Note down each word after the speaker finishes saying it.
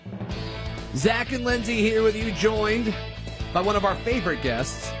Zach and Lindsay here with you, joined by one of our favorite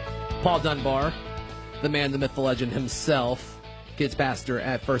guests, Paul Dunbar, the man, the myth, the legend himself, kids pastor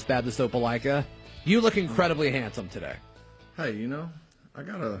at First Baptist Opelika. You look incredibly handsome today. Hey, I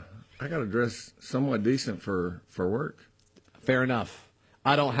gotta dress somewhat decent for work. Fair enough.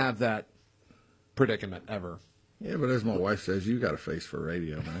 I don't have that predicament ever. Yeah, but as my wife says, you got a face for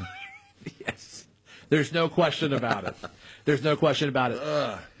radio, man. Yes. There's no question about it. There's no question about it.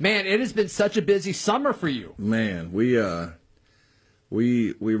 Man, it has been such a busy summer for you. Man, we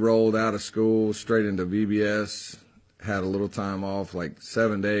rolled out of school straight into VBS, had a little time off, like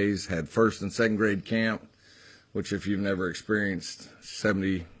 7 days, had first and second grade camp, which if you've never experienced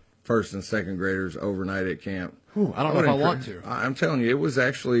 70 first and second graders overnight at camp. Ooh, I don't know if I want to. I'm telling you, it was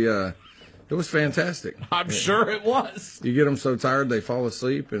actually it was fantastic. I'm sure it was. You get them so tired they fall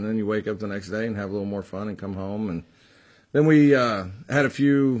asleep, and then you wake up the next day and have a little more fun and come home. And then we had a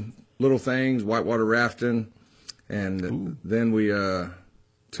few little things, whitewater rafting, and then we went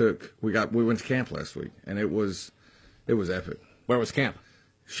to camp last week, and it was epic. Where was camp?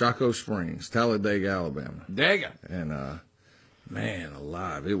 Shaco Springs, Talladega, Alabama. Dega. And man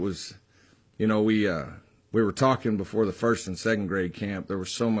alive, it was, we were talking before the first and second grade camp. There was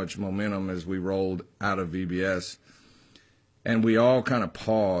so much momentum as we rolled out of VBS. And we all kind of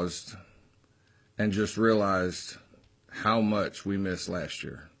paused and just realized how much we missed last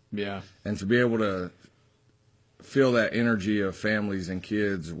year. Yeah. And to be able to feel that energy of families and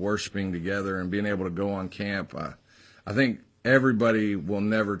kids worshiping together and being able to go on camp, I think everybody will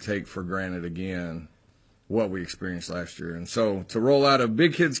never take for granted again what we experienced last year. And so to roll out a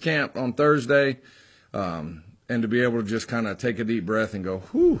big kids camp on Thursday, and to be able to just kind of take a deep breath and go,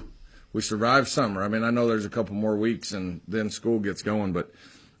 whew, we survived summer. I mean, I know there's a couple more weeks and then school gets going, but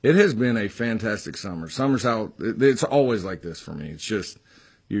it has been a fantastic summer. Summer's how it's always like this for me. It's just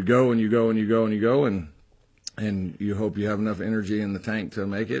you go and you go and you go and you go and you hope you have enough energy in the tank to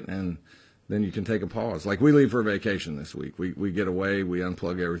make it, and then you can take a pause. Like we leave for vacation this week. We get away, we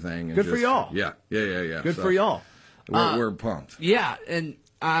unplug everything. And Good for y'all. Yeah. Good for y'all. We're pumped. Yeah, and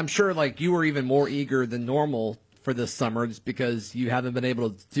I'm sure like you were even more eager than normal for this summer just because you haven't been able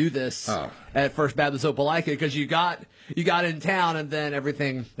to do this at First Baptist Opelika because you got in town and then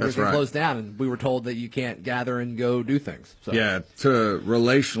everything right. closed down and we were told that you can't gather and go do things. So. Yeah, to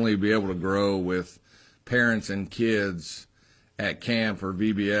relationally be able to grow with parents and kids at camp or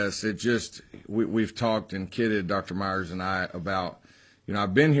VBS, it just we've talked and kidded, Dr. Myers and I, about,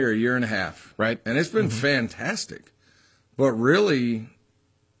 I've been here a year and a half, right, and it's been fantastic, but really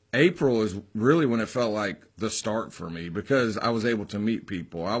April is really when it felt like the start for me because I was able to meet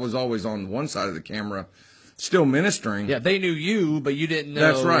people. I was always on one side of the camera still ministering. Yeah, they knew you, but you didn't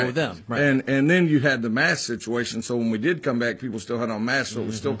know them. Right. And then you had the mask situation, so when we did come back, people still had on masks, so it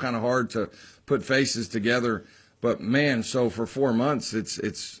was still kind of hard to put faces together. But man, so for 4 months,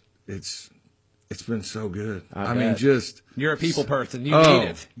 it's been so good. I mean, just you're a people person. You need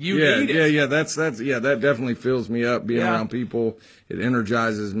it. You need it. Yeah. That definitely fills me up. Being around people, it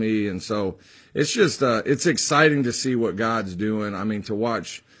energizes me, and so it's just it's exciting to see what God's doing. I mean, to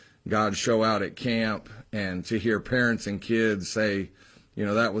watch God show out at camp and to hear parents and kids say,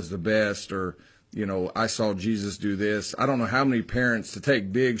 that was the best, or I saw Jesus do this. I don't know how many parents to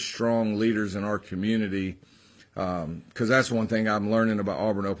take big, strong leaders in our community. Because that's one thing I'm learning about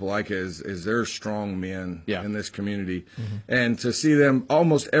Auburn Opelika is there's strong men in this community. Mm-hmm. And to see them,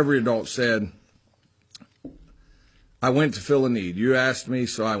 almost every adult said, I went to fill a need. You asked me,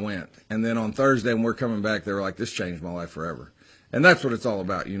 so I went. And then on Thursday when we're coming back, they were like, this changed my life forever. And that's what it's all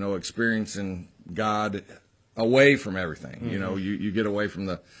about, experiencing God away from everything. Mm-hmm. You get away from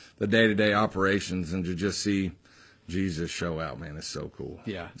the day-to-day operations and to just see Jesus show out, man. It's so cool.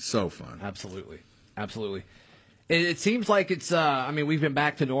 Yeah. So fun. Absolutely. It seems like it's, we've been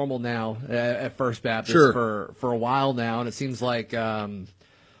back to normal now at First Baptist for a while now, and it seems like, you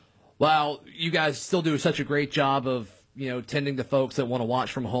guys still do such a great job of, tending to folks that want to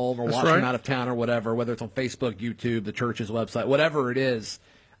watch from home or watch from out of town or whatever, whether it's on Facebook, YouTube, the church's website, whatever it is.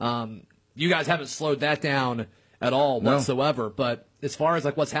 You guys haven't slowed that down at all whatsoever, but as far as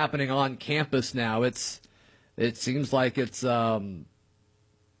like what's happening on campus now, it seems like it's,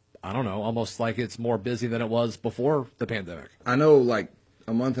 I don't know, almost like it's more busy than it was before the pandemic. I know like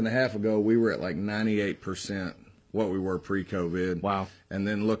a month and a half ago, we were at like 98% what we were pre-COVID. Wow. And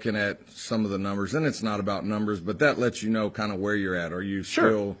then looking at some of the numbers, and it's not about numbers, but that lets you know kind of where you're at. Are you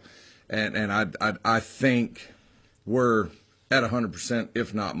still, and I think we're at 100%,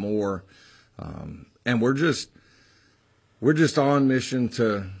 if not more. And we're just, we're just on mission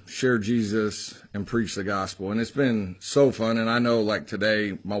to share Jesus and preach the gospel. And it's been so fun. And I know, like,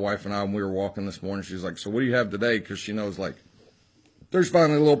 today, my wife and I, when we were walking this morning, she's like, so what do you have today? Because she knows, like, there's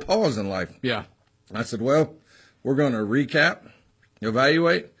finally a little pause in life. Yeah. I said, well, we're going to recap,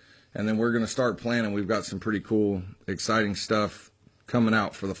 evaluate, and then we're going to start planning. We've got some pretty cool, exciting stuff coming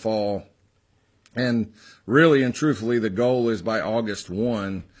out for the fall. And really and truthfully, the goal is by August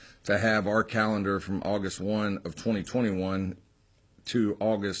 1 to have our calendar from August 1 of 2021 to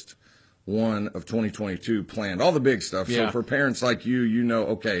August 1 of 2022 planned. All the big stuff. Yeah. So for parents like you, you know,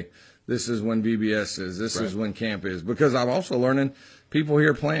 okay, this is when VBS is. This is when camp is. Because I'm also learning people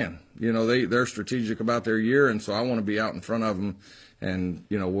here plan. You know, they're strategic about their year, and so I want to be out in front of them. And,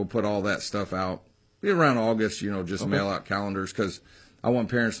 you know, we'll put all that stuff out around August, you know, just mail out calendars, because I want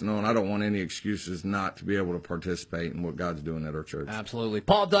parents to know, and I don't want any excuses not to be able to participate in what God's doing at our church. Absolutely.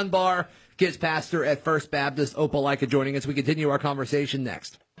 Paul Dunbar, kids pastor at First Baptist Opelika, joining us. We continue our conversation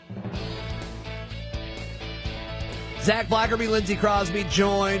next. Zach Blackerby, Lindsey Crosby,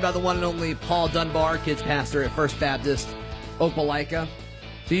 joined by the one and only Paul Dunbar, kids pastor at First Baptist Opelika.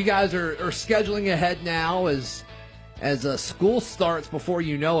 So you guys are scheduling ahead now as school starts. Before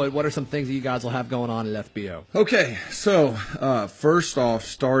you know it, what are some things that you guys will have going on at FBO? Okay, so first off,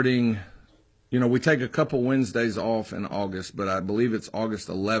 starting, you know, we take a couple Wednesdays off in August, but I believe it's August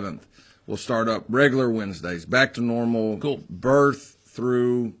 11th. We'll start up regular Wednesdays, back to normal, cool. Birth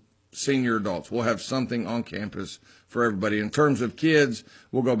through senior adults. We'll have something on campus for everybody. In terms of kids,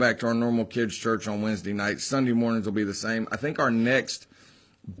 we'll go back to our normal kids church on Wednesday nights. Sunday mornings will be the same. I think our next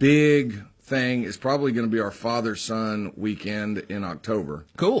big thing is probably going to be our father-son weekend in October.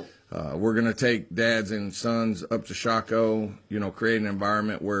 Cool. We're going to take dads and sons up to Shaco, you know, create an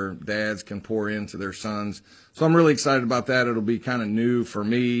environment where dads can pour into their sons. So I'm really excited about that. It'll be kind of new for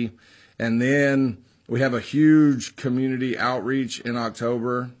me. And then we have a huge community outreach in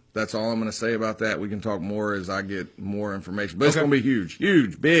October. That's all I'm going to say about that. We can talk more as I get more information. But it's going to be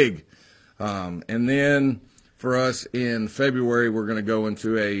huge, big. And then for us in February, we're going to go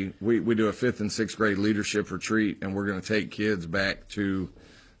into we do a 5th and 6th grade leadership retreat, and we're going to take kids back to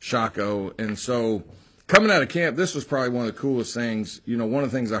Shaco. And so coming out of camp, this was probably one of the coolest things. You know, one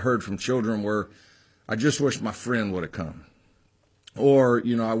of the things I heard from children were, I just wish my friend would have come. Or,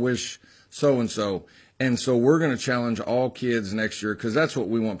 you know, I wish so-and-so. And so we're going to challenge all kids next year, because that's what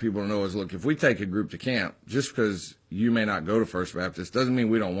we want people to know is, look, if we take a group to camp, just because you may not go to First Baptist doesn't mean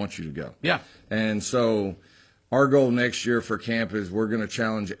we don't want you to go. Yeah. And so our goal next year for camp is we're going to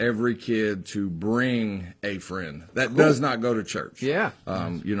challenge every kid to bring a friend that does not go to church. Yeah.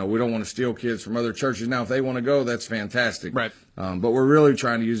 You know, we don't want to steal kids from other churches. Now, if they want to go, that's fantastic. Right. But we're really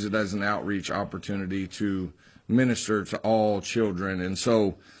trying to use it as an outreach opportunity to minister to all children. And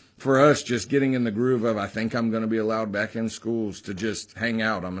so for us, just getting in the groove of, I think I'm going to be allowed back in schools to just hang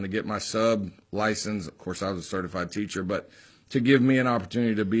out. I'm going to get my sub license. Of course, I was a certified teacher, but to give me an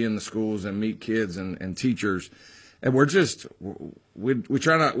opportunity to be in the schools and meet kids and teachers. And we're just, we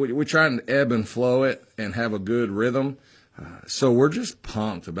try and ebb and flow it and have a good rhythm. So we're just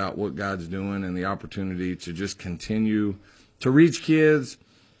pumped about what God's doing and the opportunity to just continue to reach kids.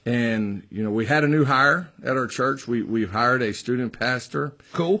 And, you know, we had a new hire at our church. We've hired a student pastor.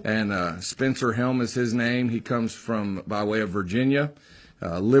 Cool. And Spencer Helm is his name. He comes by way of Virginia,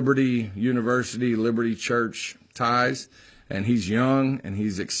 Liberty University, Liberty Church ties. And he's young and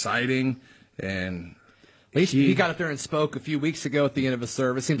he's exciting. And he got up there and spoke a few weeks ago at the end of a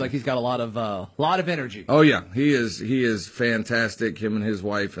service. Seems like he's got a lot of energy. Oh yeah, he is fantastic. Him and his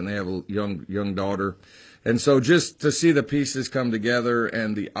wife, and they have a young daughter. And so just to see the pieces come together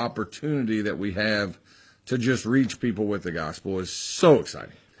and the opportunity that we have to just reach people with the gospel is so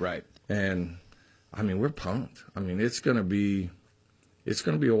exciting. Right. And I mean, we're pumped. I mean, it's going to be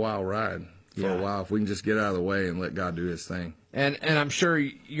a wild ride for a while if we can just get out of the way and let God do his thing. And I'm sure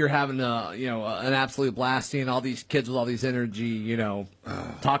you're having an absolute blast seeing all these kids with all these energy, you know,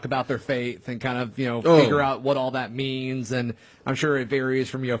 talk about their faith and kind of, you know, figure out what all that means. And I'm sure it varies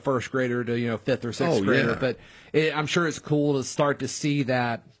from, you know, first grader to, you know, 5th or 6th grader. Yeah. But I'm sure it's cool to start to see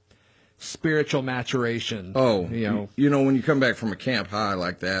that spiritual maturation. Oh, you know, when you come back from a camp high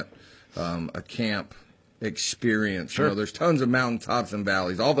like that, a camp experience, sure. You know, there's tons of mountaintops and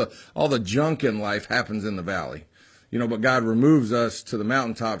valleys. All the junk in life happens in the valley. You know, but God removes us to the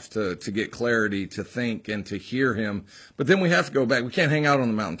mountaintops to get clarity, to think, and to hear him. But then we have to go back. We can't hang out on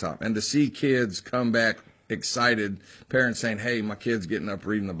the mountaintop. And to see kids come back excited, parents saying, hey, my kid's getting up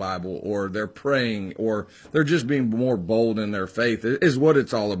reading the Bible, or they're praying, or they're just being more bold in their faith is what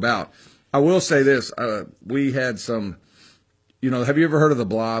it's all about. I will say this. We had some have you ever heard of the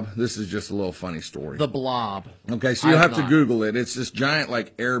Blob? This is just a little funny story. The Blob. Okay, so you'll have to Google it. It's this giant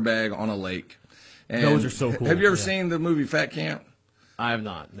like airbag on a lake. And those are so cool. Have you ever seen the movie Fat Camp? I have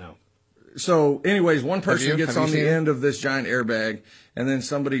not, no. So, anyways, one person gets on the end of this giant airbag, and then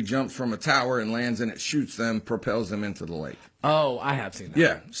somebody jumps from a tower and lands, and it shoots them, propels them into the lake. Oh, I have seen that.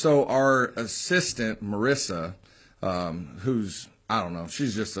 Yeah. So our assistant, Marissa, who's, I don't know,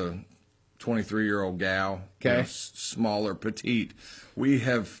 she's just a 23-year-old gal, okay, smaller, petite. We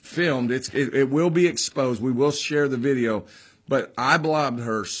have filmed. It will be exposed. We will share the video. But I blobbed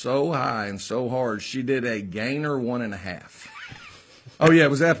her so high and so hard, she did a gainer 1.5. Oh, yeah, it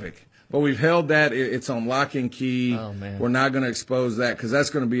was epic. But we've held that. It's on lock and key. Oh, man. We're not going to expose that because that's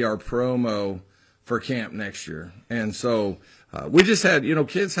going to be our promo for camp next year. And so we just had,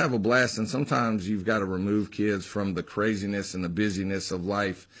 kids have a blast. And sometimes you've got to remove kids from the craziness and the busyness of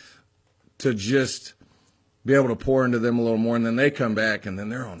life to just be able to pour into them a little more. And then they come back and then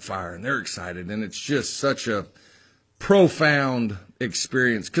they're on fire and they're excited. And it's just such a profound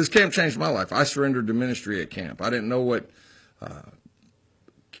experience because camp changed my life. I surrendered to ministry at camp. I didn't know what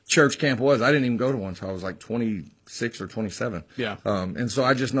church camp was. I didn't even go to one until I was like 26 or 27. Yeah. And so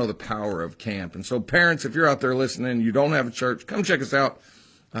I just know the power of camp. And so parents, if you're out there listening, you don't have a church, come check us out.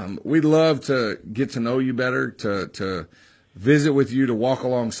 We'd love to get to know you better, to visit with you, to walk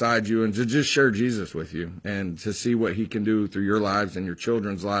alongside you, and to just share Jesus with you and to see what he can do through your lives and your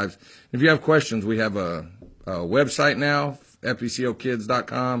children's lives. If you have questions, we have a website now,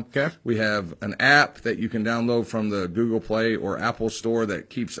 fbcokids.com. Okay. We have an app that you can download from the Google Play or Apple Store that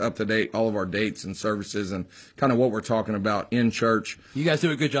keeps up to date all of our dates and services and kind of what we're talking about in church. You guys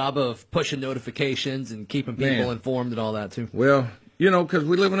do a good job of pushing notifications and keeping people informed and all that too. Well, because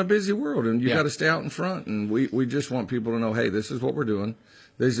we live in a busy world and you got to stay out in front, and we just want people to know, hey, this is what we're doing.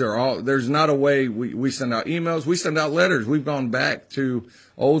 There's not a way we send out emails. We send out letters. We've gone back to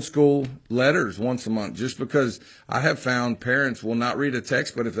old school letters once a month just because I have found parents will not read a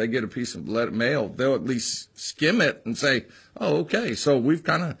text, but if they get a piece of mail, they'll at least skim it and say, oh, okay. So we've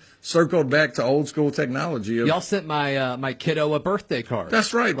kind of circled back to old school technology. Y'all sent my kiddo a birthday card.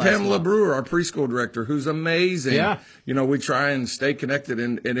 That's right. Pamela Brewer, our preschool director, who's amazing. Yeah. We try and stay connected,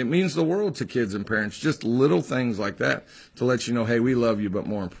 and it means the world to kids and parents, just little things like that to let you know, hey, we love you, but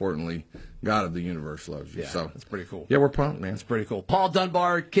more importantly, God of the universe loves you. Yeah, so that's pretty cool. Yeah, we're pumped, man. That's pretty cool. Paul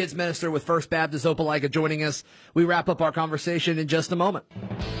Dunbar, kids minister with First Baptist Opelika, joining us. We wrap up our conversation in just a moment.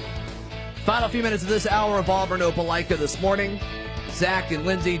 Final few minutes of this hour of Auburn Opelika this morning. Zach and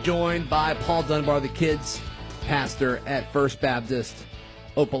Lindsay joined by Paul Dunbar, the kids pastor at First Baptist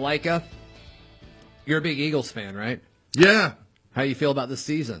Opelika. You're a big Eagles fan, right? Yeah. How do you feel about this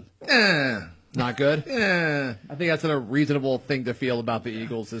season? Yeah. Not good? Yeah. I think that's a reasonable thing to feel about the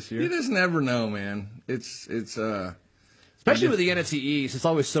Eagles this year. You just never know, man. It's especially with the NFC East, it's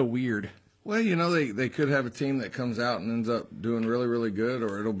always so weird. Well, they could have a team that comes out and ends up doing really, really good,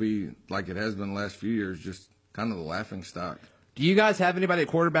 or it'll be like it has been the last few years, just kind of the laughing stock. Do you guys have anybody at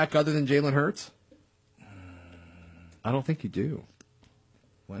quarterback other than Jalen Hurts? I don't think you do.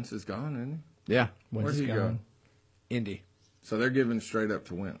 Wentz is gone, isn't he? Yeah. Where's he go? Indy. So they're giving straight up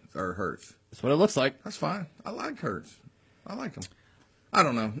to Wentz or Hurts. That's what it looks like. That's fine. I like Hurts. I like him. I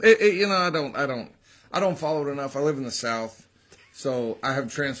don't know. I don't follow it enough. I live in the South, so I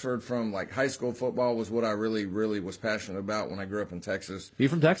have transferred from like high school football was what I really, really was passionate about when I grew up in Texas. You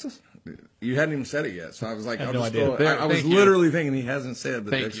from Texas? You hadn't even said it yet, so I was like, I was literally thinking he hasn't said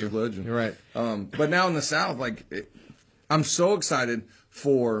the Texas legend. You're right. But now in the South, I'm so excited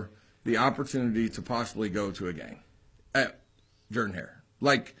for the opportunity to possibly go to a game at Jordan-Hare.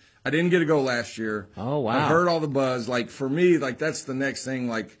 I didn't get to go last year. Oh, wow. I heard all the buzz. For me, that's the next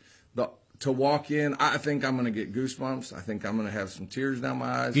thing. To walk in, I think I'm going to get goosebumps. I think I'm going to have some tears down my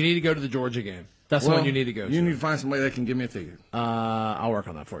eyes. You need to go to the Georgia game. That's the one you need to go to. You need to find somebody that can give me a ticket. I'll work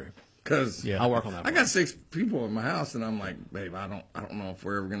on that for you. I'll work on that. I got 6 people in my house, and I'm like, babe, I don't know if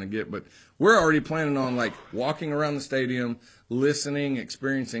we're ever going to get, but we're already planning on walking around the stadium, listening,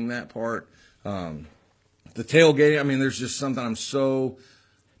 experiencing that part. The tailgate. I mean, there's just something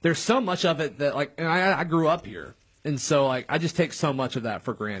There's so much of it that and I grew up here. And so, I just take so much of that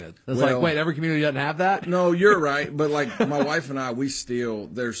for granted. It's wait, every community doesn't have that? No, you're right. But, my wife and I,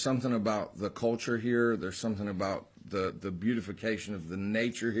 there's something about the culture here. There's something about the beautification of the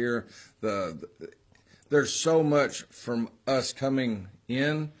nature here. There's so much from us coming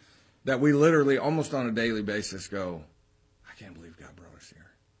in that we literally, almost on a daily basis, go, I can't believe God brought us here.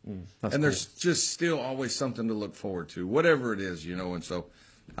 And cool. There's just still always something to look forward to, whatever it is, and so,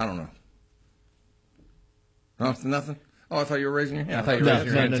 I don't know. No, nothing? Oh, I thought you were raising your hand. I thought you were raising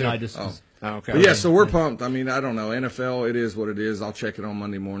your hand, too. No, I just Okay. But yeah, so we're pumped. I mean, I don't know. NFL, it is what it is. I'll check it on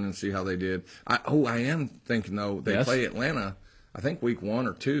Monday morning and see how they did. I am thinking, though, they play Atlanta, I think, week 1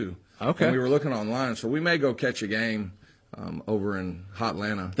 or 2. Okay. And we were looking online, so we may go catch a game over in Hot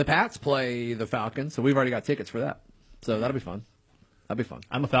Atlanta. The Pats play the Falcons, so we've already got tickets for that. So that'll be fun. That'll be fun.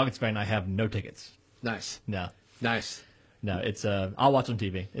 I'm a Falcons fan. I have no tickets. Nice. No. Nice. No, it's I'll watch on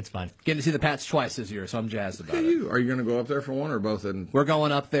TV. It's fine. Getting to see the Pats twice this year, so I'm jazzed about it. Are you going to go up there for one or both? We're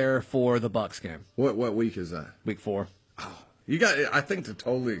going up there for the Bucks game. What week is that? Week 4. Oh, you got. I think to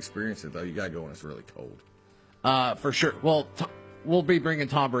totally experience it though, you got to go when it's really cold. For sure. Well, we'll be bringing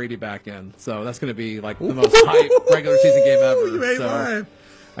Tom Brady back in, so that's going to be like the most hype regular season game ever. You ain't lying.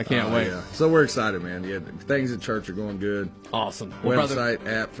 I can't wait. Yeah. So we're excited, man. Yeah, things at church are going good. Awesome. Website,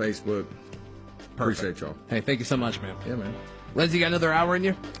 app, Facebook. Perfect. Appreciate y'all. Hey, thank you so much, man. Yeah, man. Lindsay, you got another hour in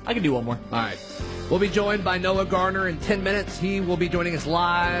you? I can do one more. All right. We'll be joined by Noah Garner in 10 minutes. He will be joining us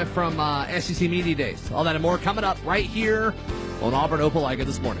live from SEC Media Days. All that and more coming up right here on Auburn Opelika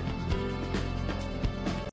this morning.